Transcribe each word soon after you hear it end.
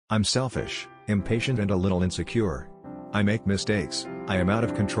I'm selfish, impatient and a little insecure. I make mistakes, I am out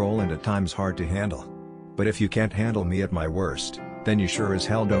of control and at times hard to handle. But if you can't handle me at my worst, then you sure as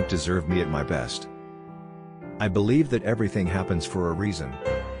hell don't deserve me at my best. I believe that everything happens for a reason.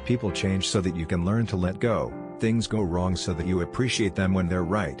 People change so that you can learn to let go, things go wrong so that you appreciate them when they're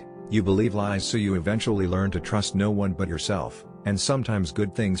right, you believe lies so you eventually learn to trust no one but yourself, and sometimes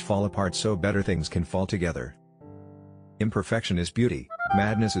good things fall apart so better things can fall together. Imperfection is beauty,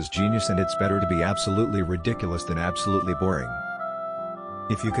 madness is genius, and it's better to be absolutely ridiculous than absolutely boring.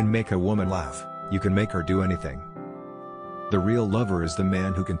 If you can make a woman laugh, you can make her do anything. The real lover is the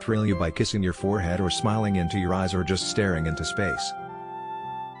man who can thrill you by kissing your forehead or smiling into your eyes or just staring into space.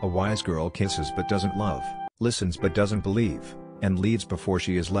 A wise girl kisses but doesn't love, listens but doesn't believe, and leads before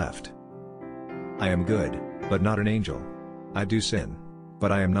she is left. I am good, but not an angel. I do sin,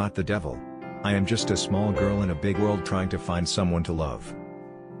 but I am not the devil. I am just a small girl in a big world trying to find someone to love.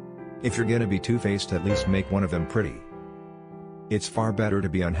 If you're gonna be two-faced, at least make one of them pretty. It's far better to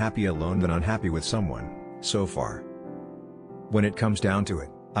be unhappy alone than unhappy with someone, so far. When it comes down to it,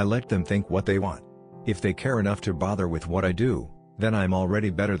 I let them think what they want. If they care enough to bother with what I do, then I'm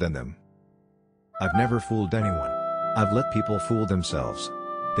already better than them. I've never fooled anyone. I've let people fool themselves.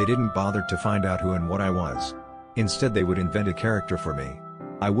 They didn't bother to find out who and what I was. Instead they would invent a character for me.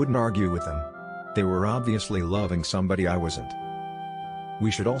 I wouldn't argue with them. They were obviously loving somebody I wasn't. We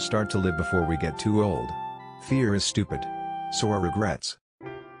should all start to live before we get too old. Fear is stupid. So are regrets.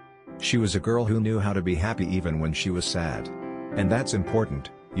 She was a girl who knew how to be happy even when she was sad. And that's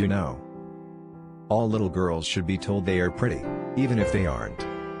important, you know. All little girls should be told they are pretty, even if they aren't.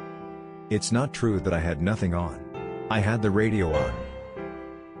 It's not true that I had nothing on. I had the radio on.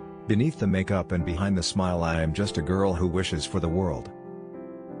 Beneath the makeup and behind the smile I am just a girl who wishes for the world.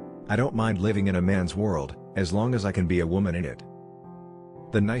 I don't mind living in a man's world, as long as I can be a woman in it.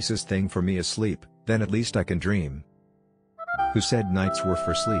 The nicest thing for me is sleep, then at least I can dream. Who said nights were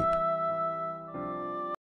for sleep?